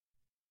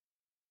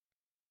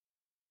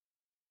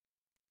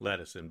Let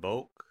us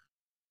invoke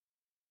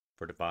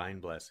for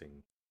divine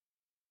blessing.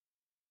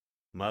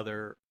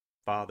 Mother,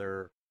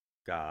 Father,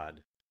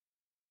 God,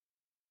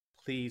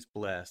 please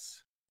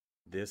bless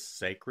this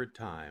sacred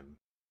time.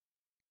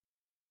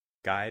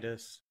 Guide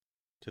us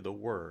to the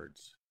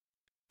words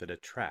that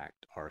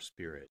attract our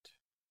spirit.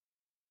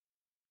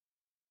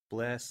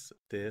 Bless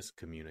this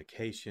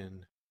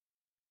communication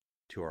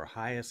to our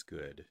highest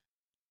good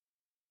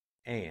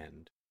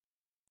and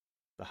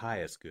the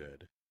highest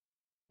good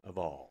of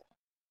all.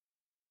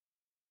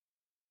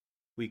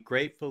 We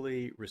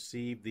gratefully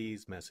receive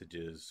these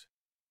messages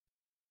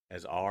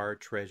as our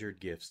treasured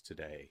gifts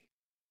today.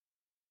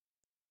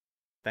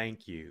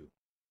 Thank you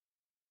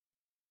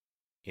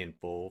in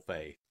full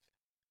faith.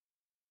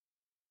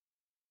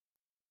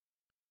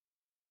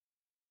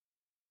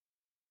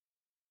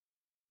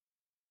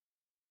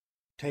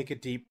 Take a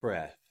deep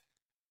breath.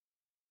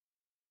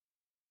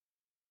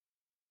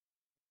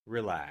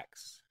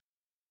 Relax.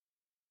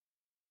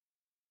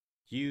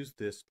 Use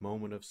this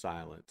moment of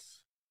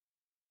silence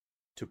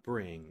to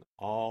bring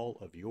all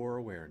of your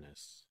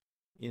awareness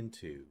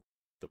into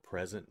the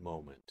present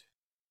moment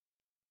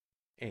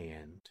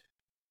and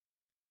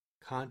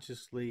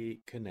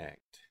consciously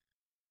connect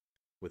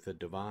with the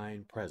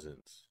divine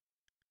presence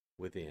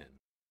within.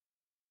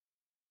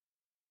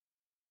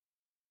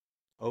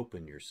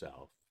 Open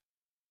yourself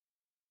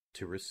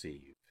to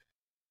receive.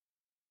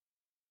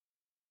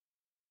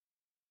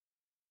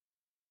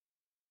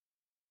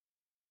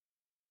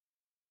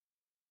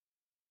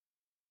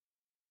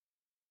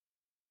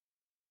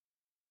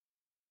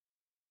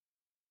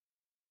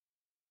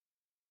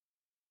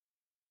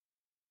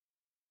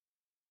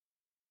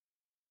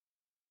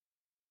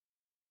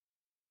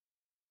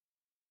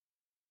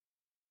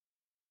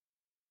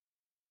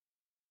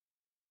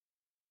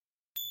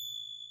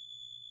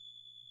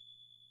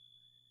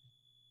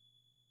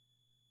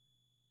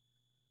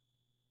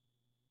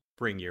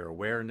 Bring your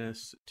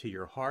awareness to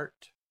your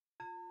heart.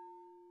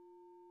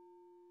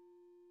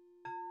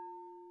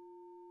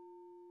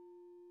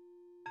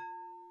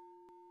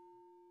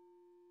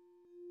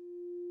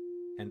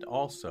 And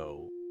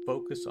also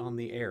focus on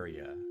the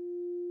area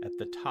at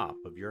the top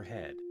of your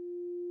head.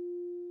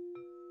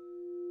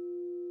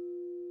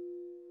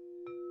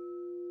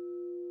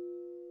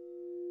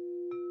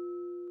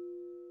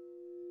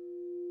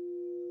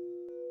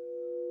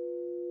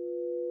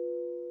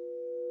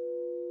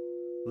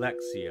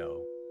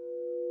 Lectio.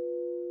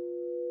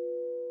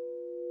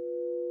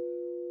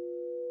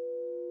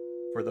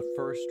 For the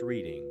first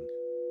reading,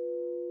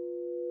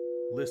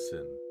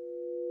 listen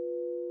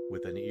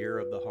with an ear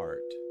of the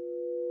heart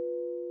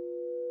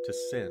to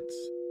sense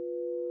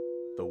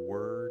the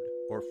word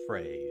or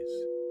phrase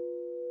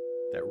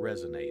that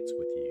resonates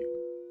with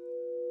you.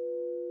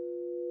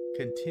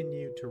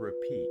 Continue to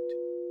repeat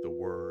the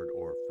word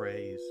or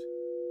phrase.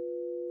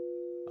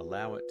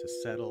 Allow it to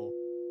settle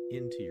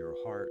into your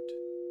heart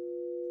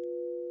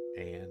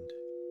and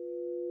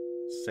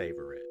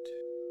savor it.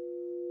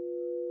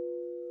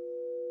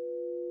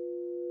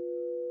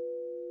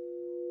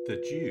 The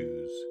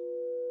Jews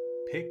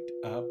picked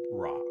up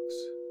rocks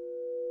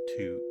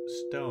to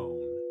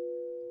stone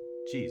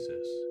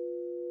Jesus.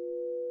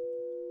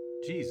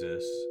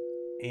 Jesus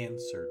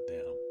answered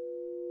them,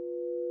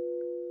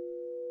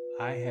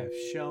 I have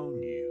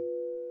shown you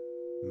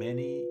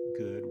many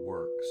good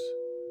works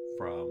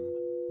from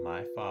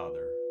my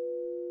Father.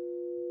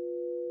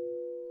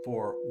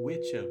 For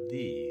which of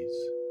these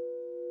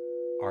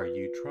are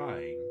you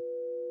trying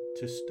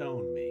to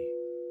stone me?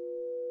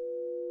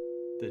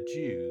 The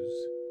Jews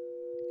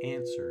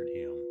answered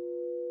him,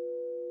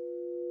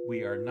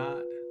 We are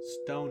not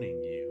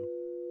stoning you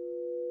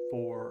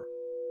for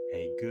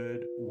a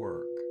good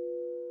work,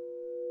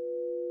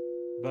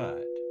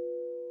 but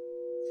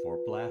for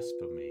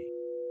blasphemy.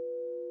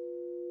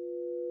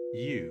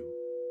 You,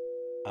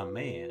 a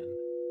man,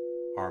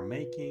 are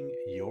making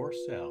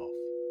yourself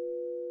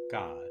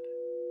God.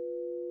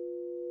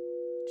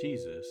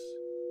 Jesus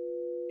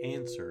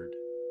answered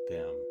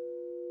them,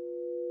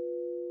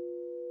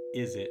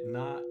 Is it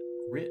not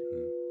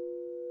written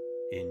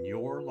in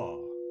your law,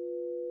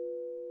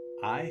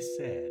 I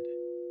said,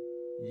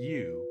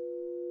 you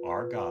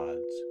are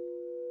gods?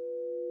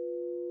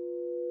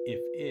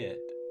 If it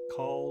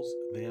calls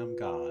them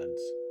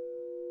gods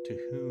to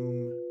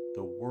whom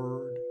the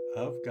word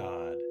of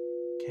God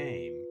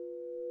came,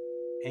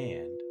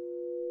 and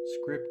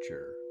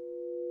Scripture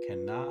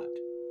cannot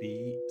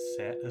be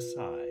set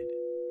aside,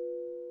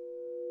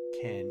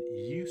 can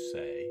you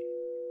say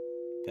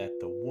that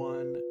the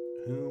one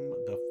whom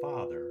the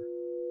Father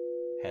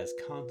has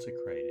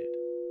consecrated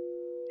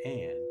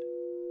and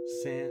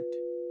sent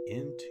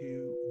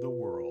into the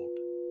world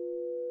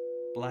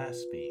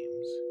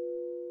blasphemes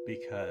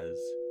because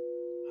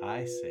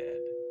I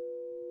said,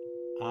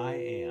 I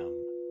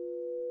am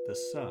the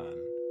Son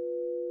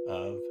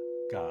of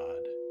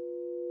God?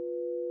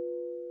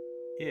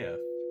 If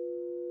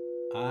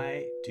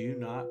I do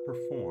not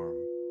perform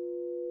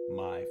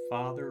my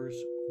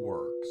Father's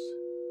works,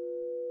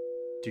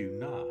 do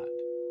not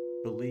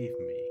believe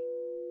me.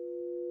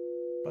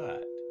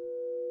 But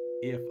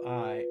if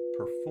I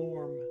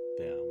perform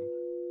them,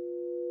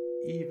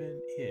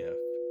 even if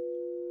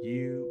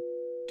you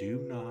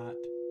do not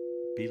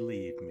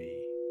believe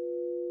me,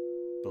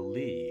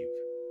 believe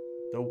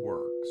the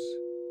works,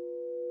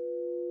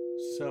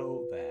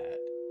 so that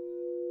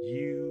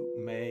you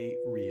may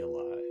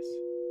realize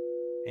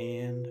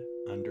and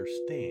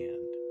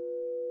understand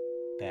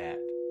that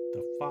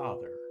the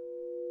Father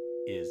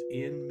is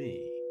in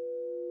me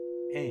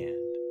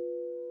and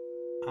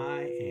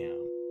I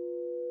am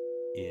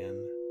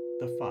in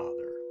the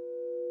Father.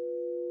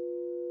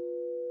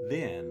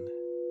 Then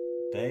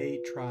they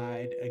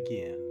tried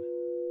again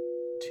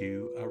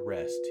to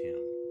arrest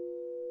him,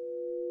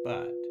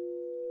 but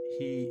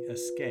he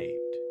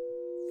escaped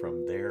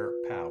from their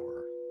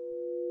power.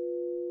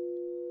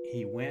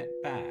 He went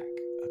back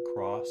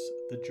across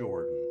the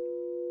Jordan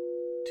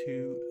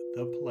to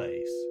the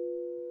place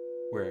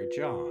where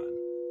John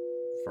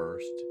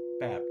first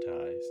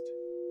baptized,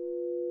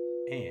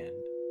 and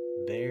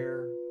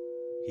there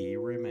he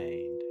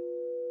remained.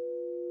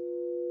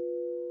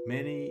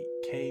 Many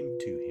came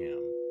to him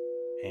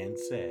and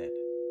said,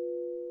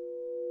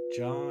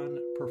 John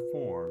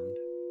performed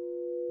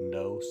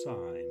no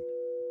sign,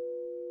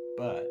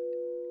 but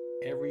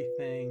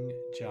everything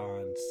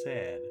John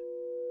said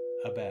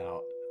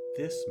about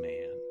this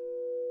man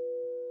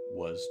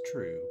was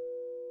true.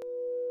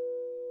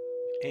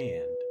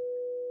 And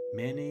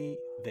many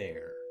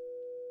there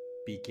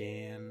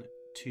began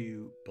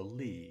to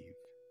believe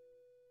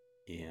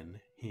in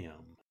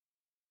him.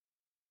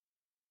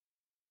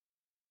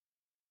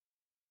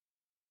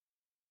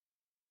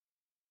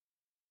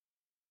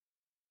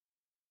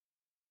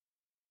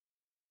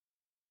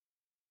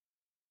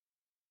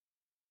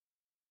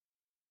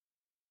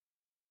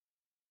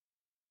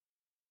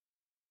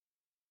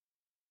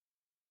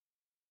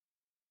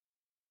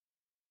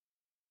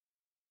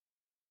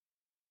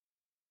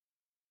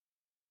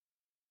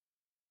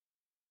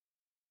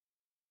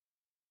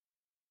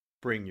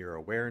 Bring your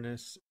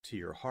awareness to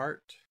your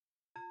heart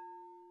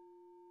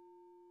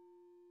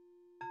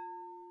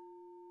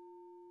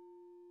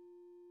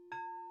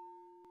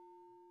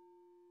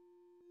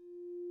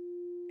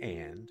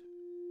and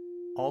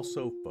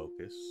also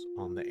focus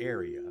on the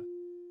area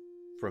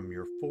from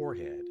your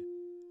forehead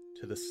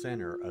to the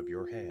center of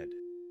your head.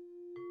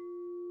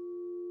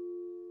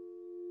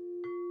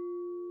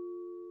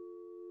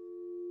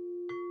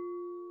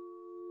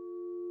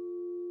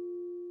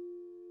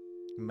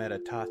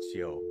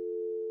 Meditatio.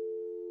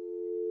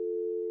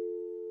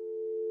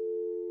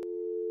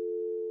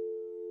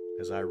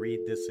 As I read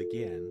this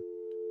again,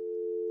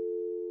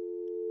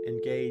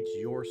 engage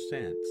your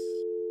sense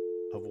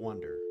of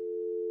wonder.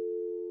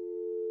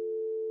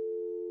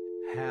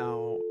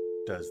 How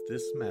does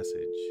this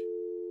message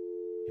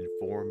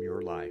inform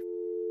your life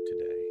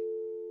today?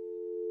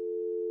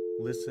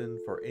 Listen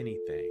for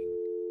anything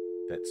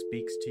that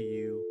speaks to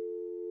you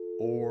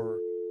or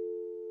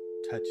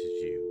touches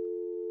you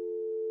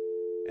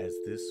as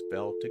this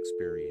felt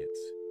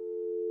experience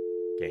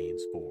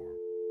gains form.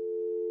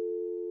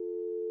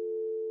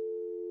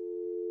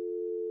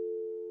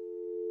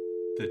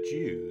 The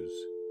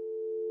Jews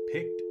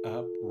picked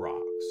up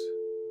rocks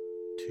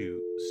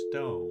to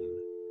stone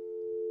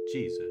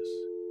Jesus.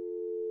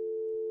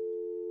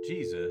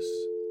 Jesus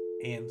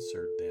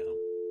answered them,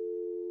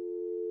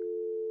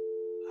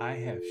 I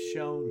have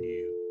shown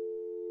you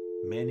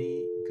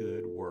many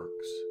good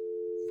works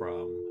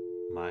from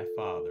my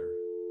Father.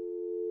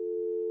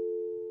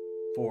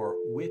 For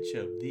which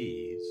of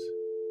these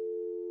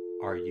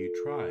are you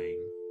trying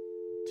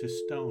to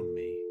stone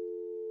me?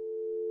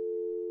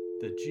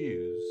 The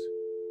Jews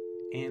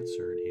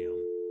answered him,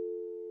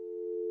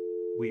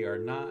 We are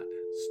not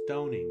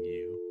stoning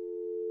you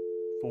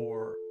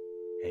for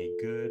a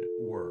good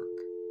work,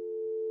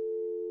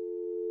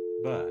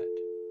 but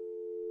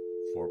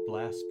for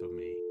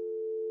blasphemy.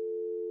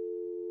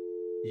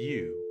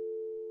 You,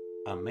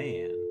 a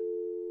man,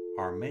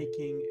 are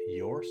making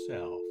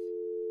yourself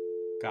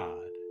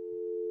God.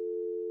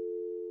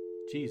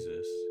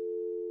 Jesus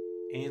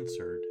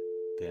answered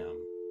them,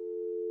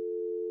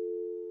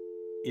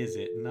 Is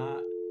it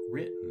not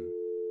written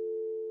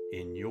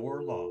in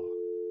your law,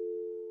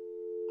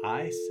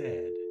 I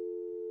said,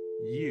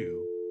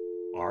 you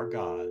are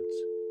gods?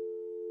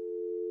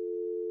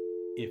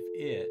 If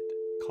it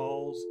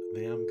calls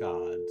them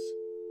gods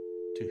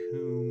to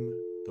whom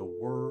the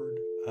word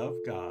of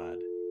God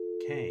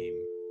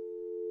came,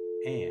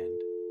 and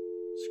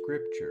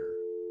Scripture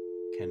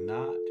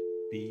cannot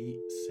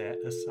be set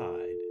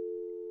aside,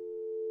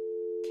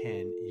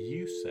 can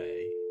you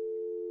say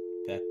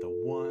that the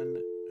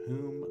one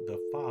whom the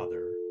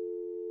Father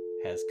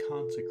has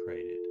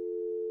consecrated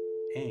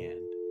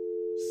and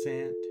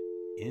sent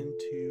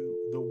into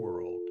the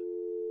world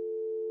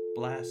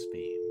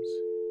blasphemes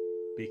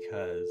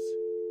because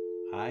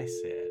I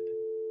said,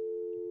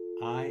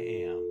 I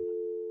am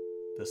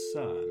the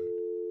Son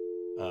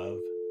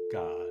of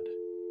God?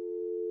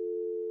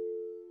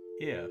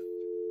 If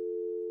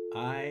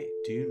I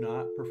do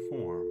not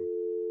perform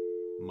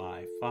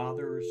my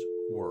Father's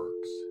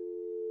works,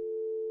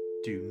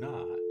 do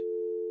not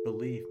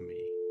believe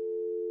me.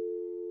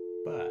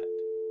 But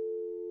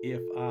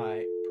if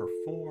I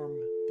perform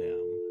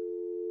them,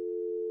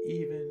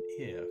 even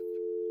if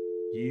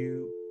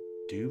you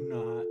do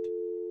not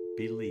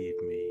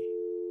believe me,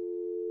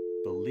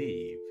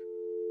 believe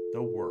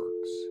the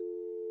works,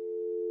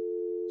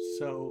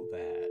 so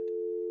that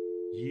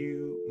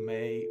you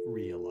may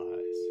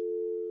realize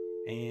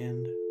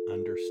and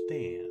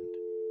understand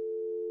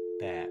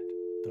that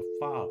the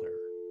Father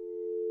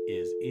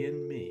is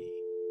in me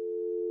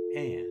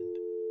and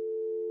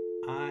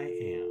I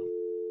am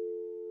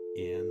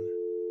in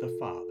the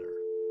Father.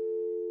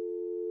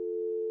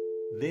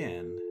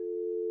 Then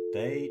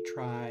they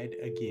tried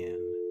again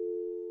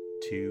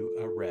to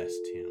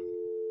arrest him,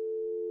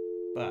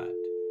 but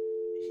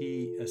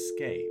he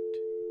escaped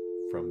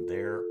from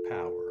their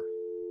power.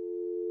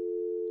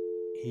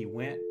 He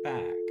went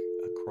back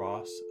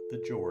across the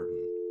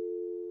Jordan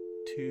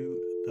to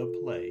the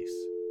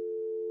place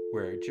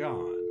where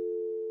John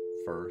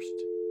first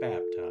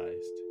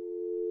baptized,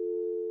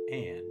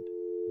 and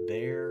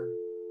there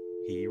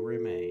he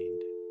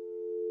remained.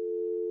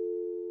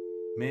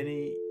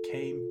 Many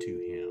came to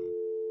him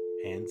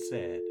and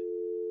said,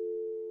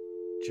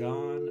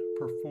 "John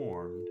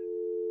performed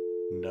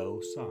no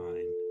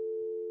sign,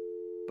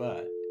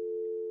 but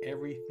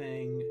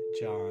everything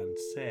John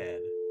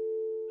said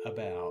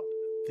about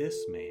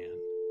this man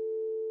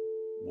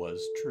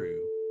was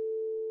true."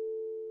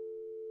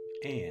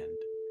 And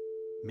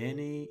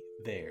many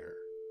there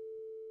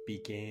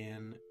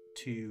began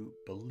to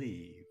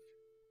believe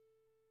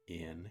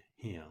in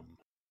him.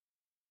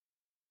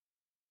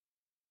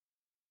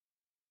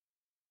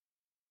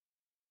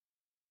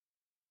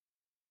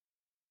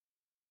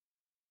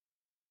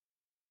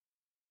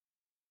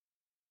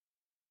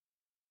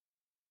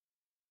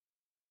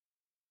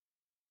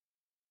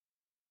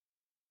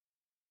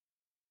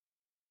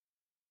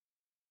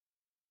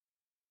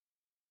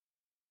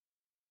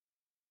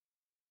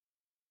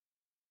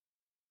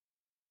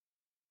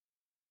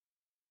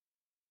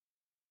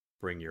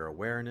 Bring your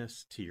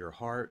awareness to your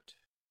heart.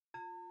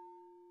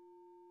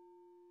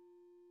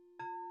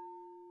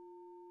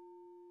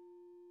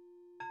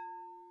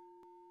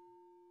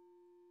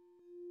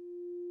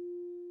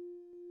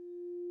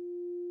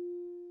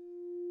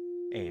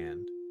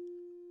 And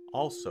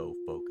also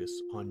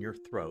focus on your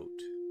throat.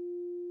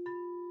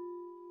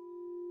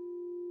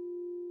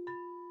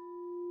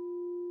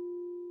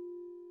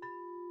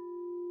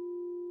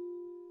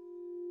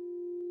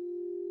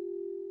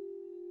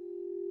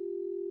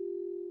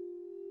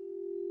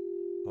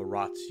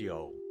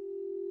 Oratio.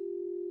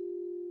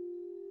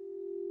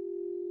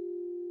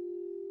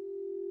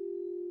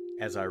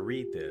 As I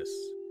read this,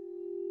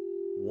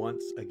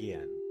 once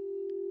again,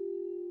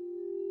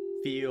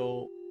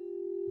 feel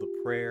the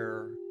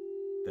prayer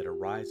that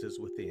arises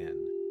within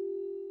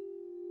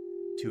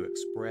to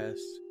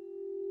express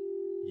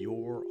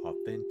your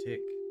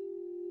authentic,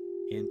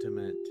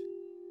 intimate,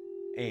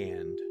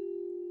 and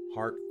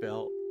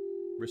heartfelt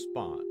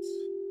response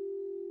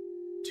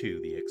to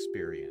the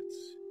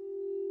experience.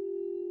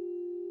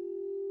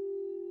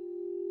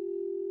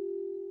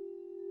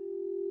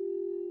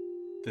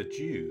 The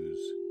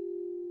Jews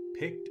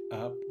picked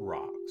up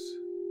rocks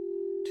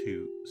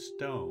to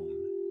stone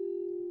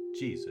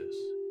Jesus.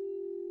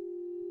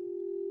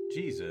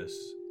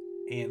 Jesus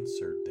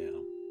answered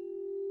them,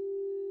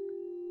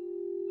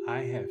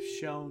 "I have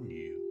shown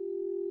you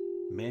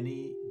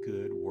many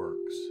good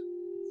works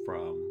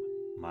from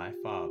my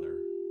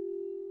Father.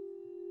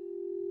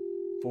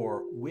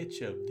 For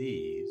which of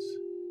these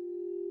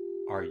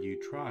are you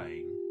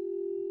trying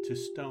to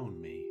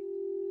stone me?"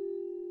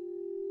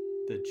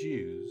 The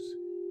Jews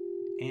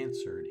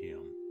answered him,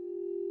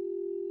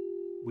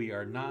 "We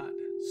are not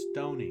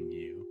stoning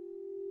you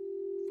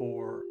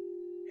for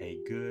a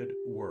good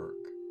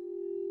work,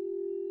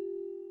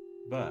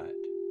 but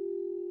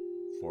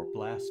for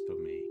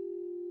blasphemy.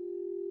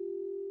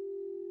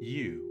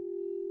 You,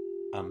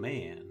 a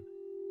man,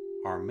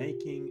 are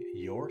making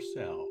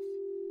yourself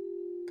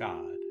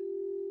God."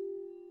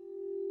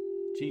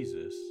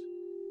 Jesus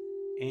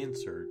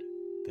answered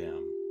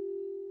them,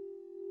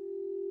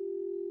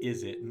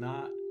 "Is it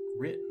not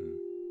written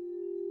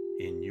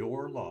in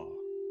your law,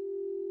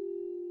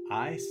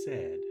 'I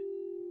said,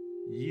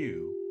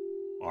 you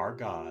are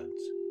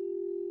gods'?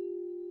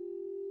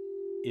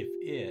 If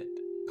it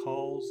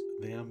calls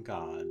them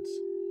gods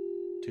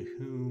to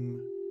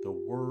whom the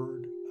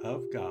word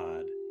of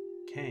God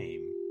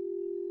came,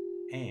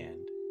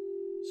 and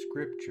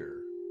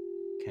Scripture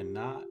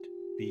cannot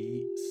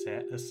be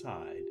set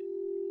aside,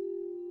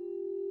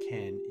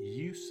 can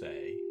you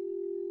say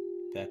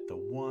that the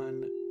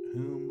one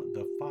whom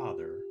the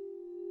Father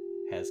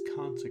has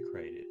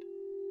consecrated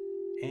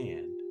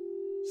and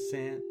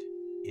sent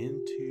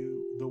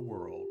into the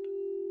world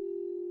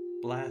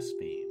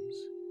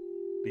blasphemes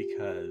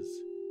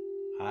because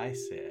I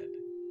said,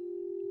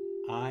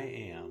 'I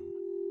am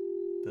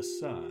the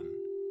Son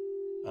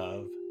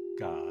of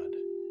God'?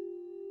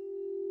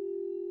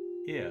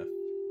 If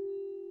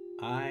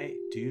I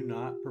do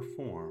not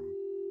perform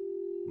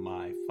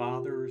my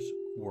Father's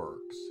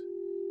works,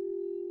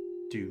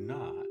 do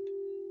not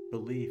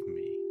believe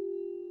me.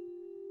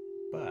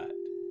 But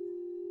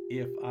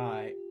if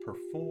I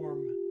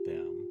perform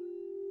them,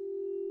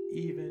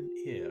 even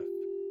if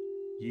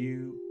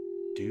you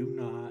do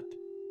not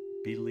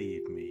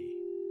believe me,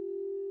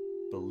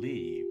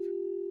 believe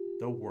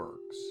the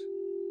works,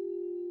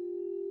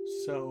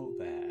 so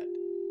that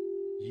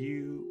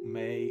you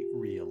may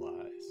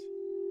realize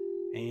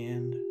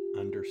and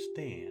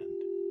understand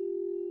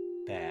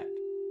that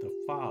the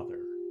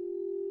Father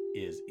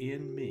is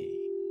in me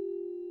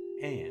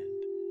and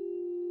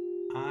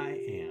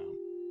I am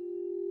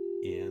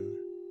in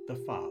the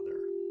Father.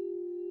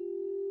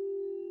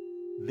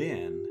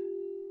 Then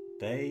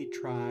they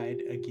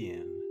tried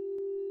again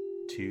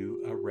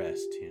to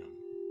arrest him,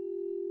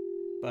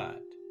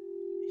 but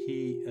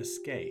he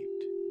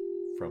escaped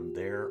from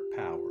their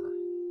power.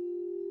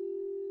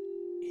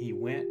 He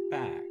went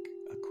back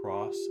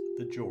across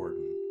the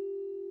Jordan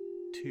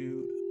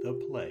to the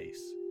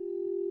place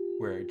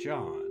where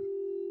John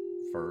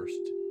first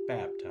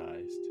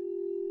baptized,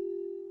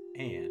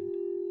 and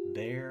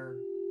there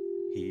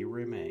he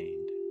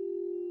remained.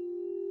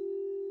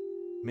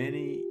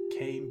 Many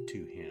came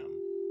to him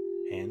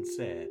and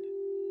said,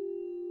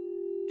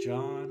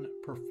 "John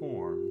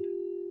performed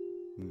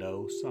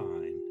no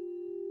sign,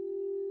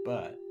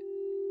 but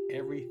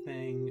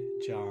everything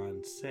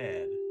John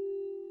said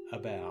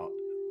about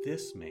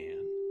this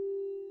man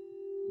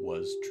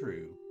was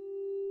true."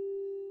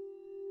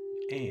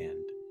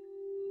 And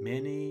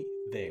many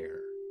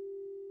there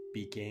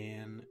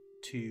began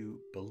to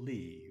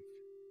believe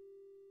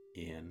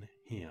in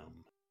him.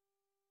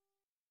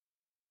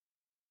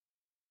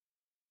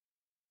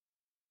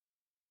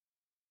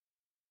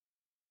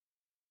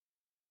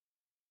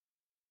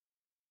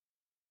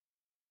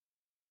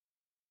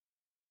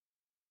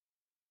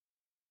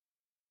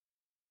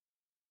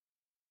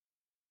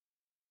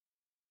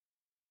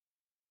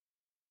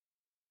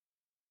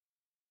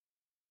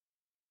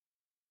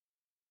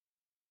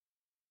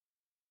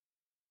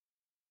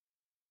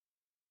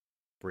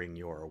 Bring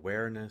your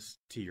awareness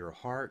to your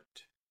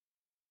heart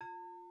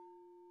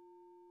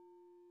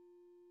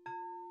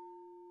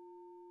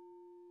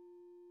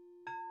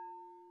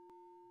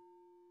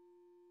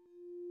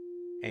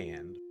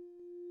and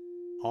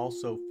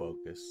also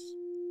focus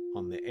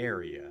on the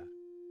area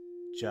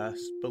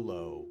just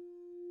below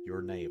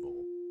your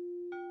navel.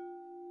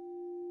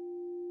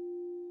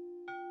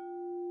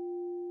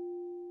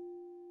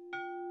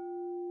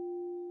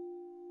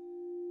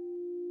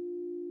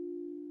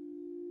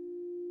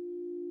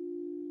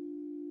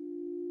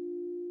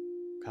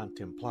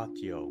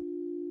 Contemplatio.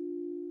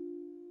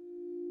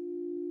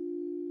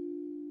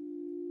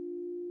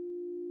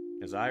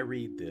 As I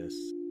read this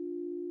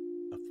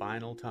a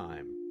final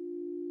time,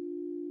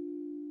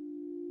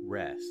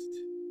 rest.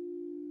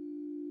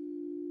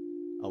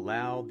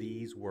 Allow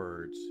these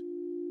words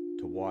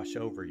to wash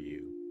over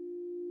you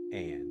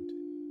and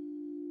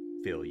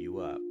fill you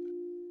up.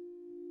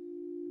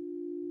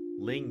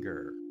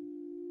 Linger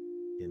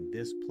in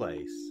this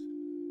place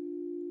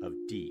of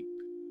deep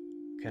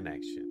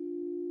connection.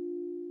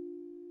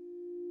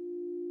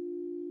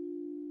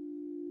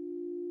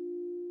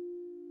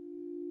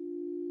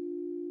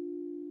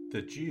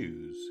 The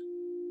Jews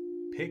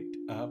picked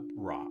up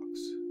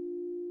rocks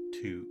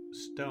to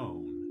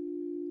stone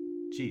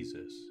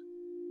Jesus.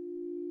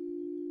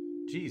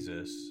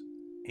 Jesus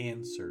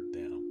answered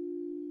them,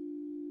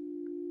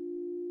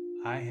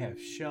 "I have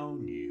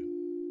shown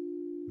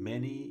you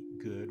many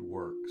good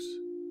works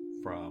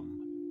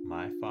from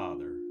my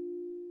Father.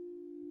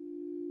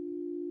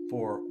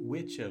 For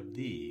which of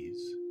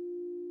these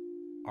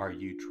are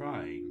you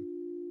trying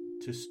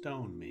to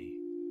stone me?"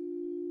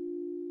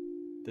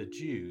 The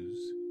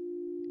Jews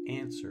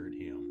answered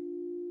him,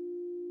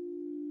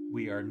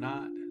 "We are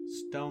not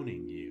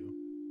stoning you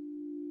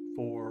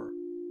for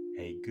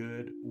a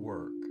good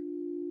work,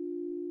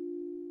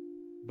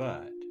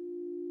 but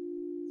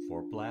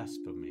for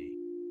blasphemy.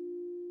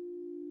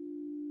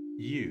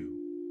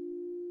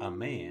 You, a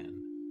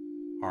man,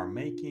 are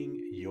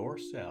making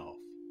yourself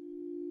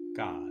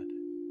God."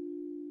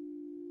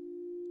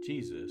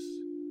 Jesus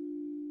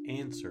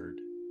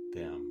answered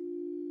them,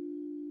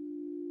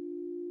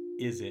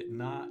 "Is it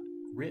not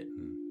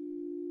written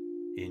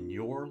in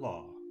your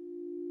law,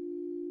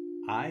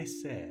 'I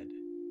said,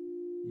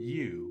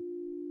 you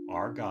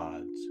are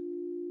gods'?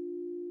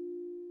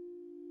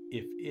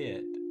 If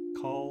it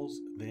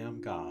calls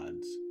them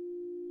gods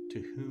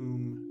to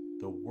whom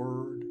the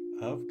word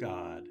of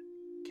God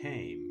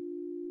came,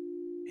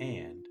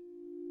 and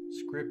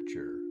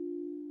Scripture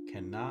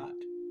cannot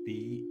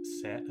be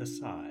set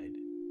aside,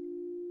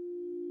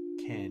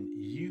 can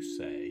you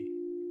say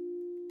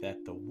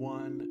that the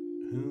one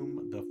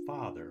whom the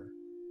Father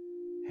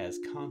has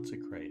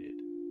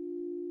consecrated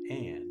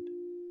and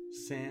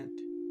sent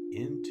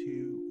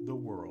into the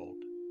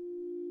world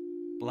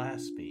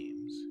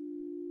blasphemes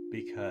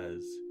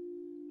because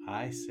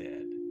I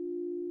said,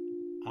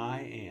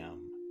 'I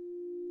am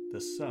the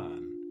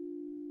Son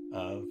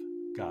of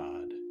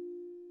God'?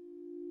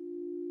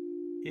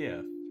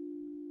 If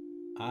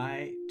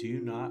I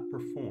do not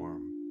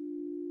perform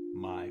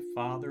my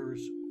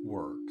Father's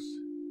works,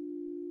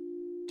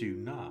 do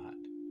not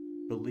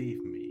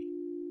believe me.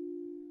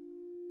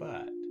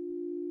 But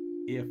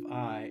if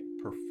I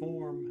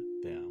perform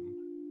them,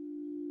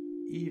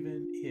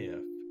 even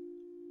if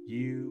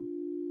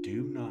you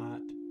do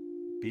not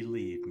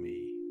believe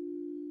me,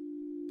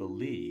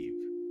 believe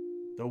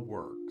the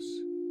works,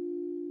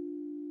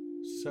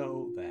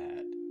 so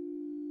that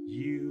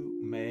you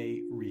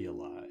may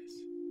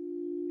realize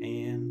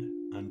and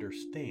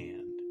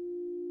understand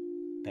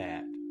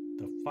that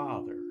the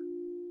Father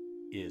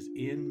is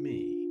in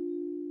me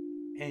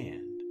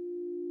and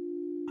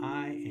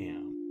I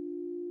am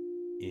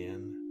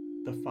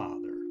in the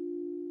Father.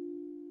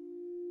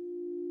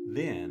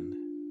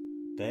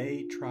 Then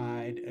they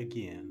tried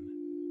again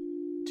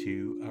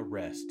to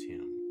arrest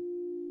him,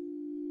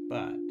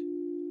 but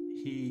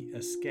he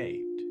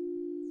escaped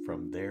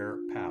from their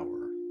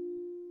power.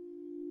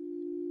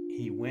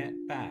 He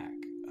went back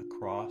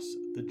across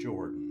the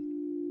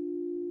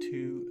Jordan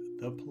to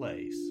the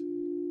place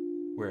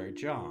where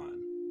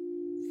John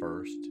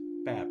first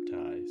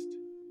baptized,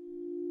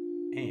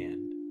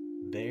 and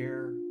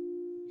there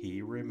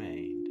he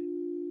remained.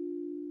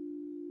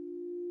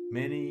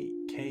 Many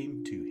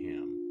came to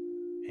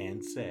him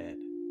and said,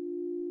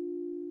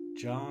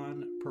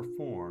 "John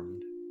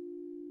performed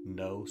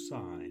no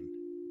sign,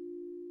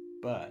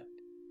 but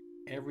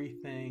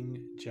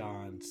everything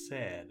John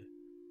said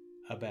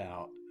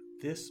about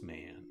this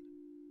man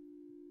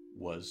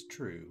was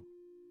true."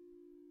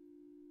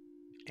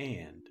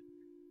 And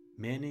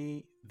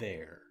many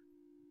there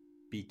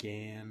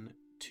began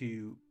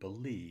to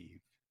believe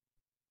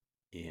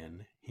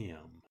in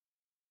him.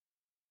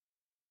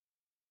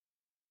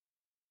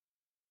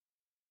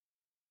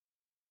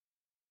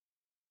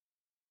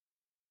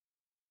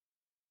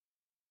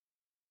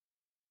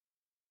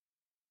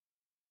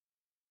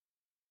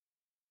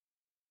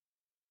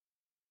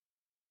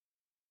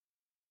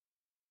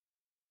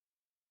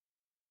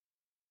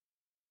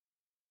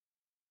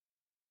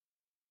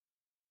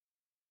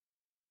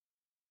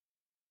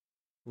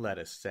 Let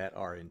us set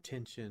our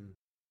intention.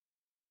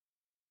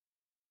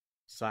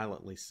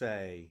 Silently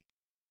say,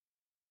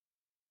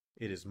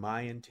 "It is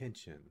my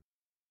intention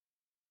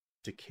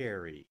to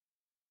carry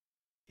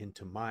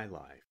into my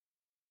life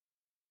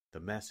the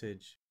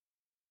message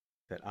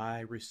that I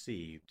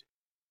received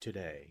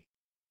today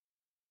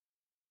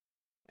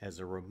as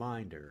a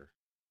reminder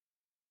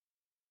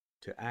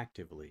to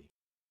actively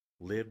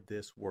live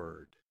this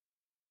word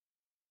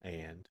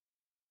and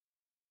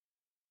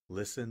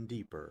listen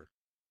deeper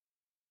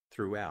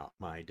throughout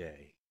my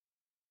day."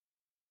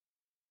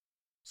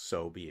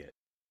 So be it.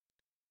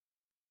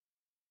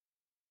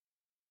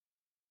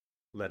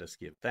 Let us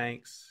give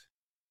thanks.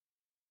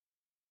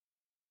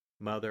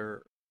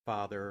 Mother,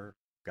 Father,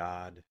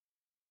 God,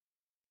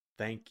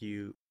 thank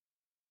you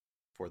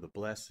for the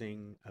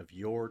blessing of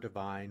your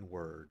divine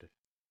word.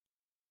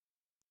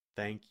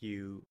 Thank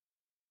you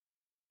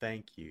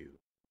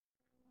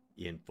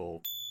in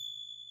full.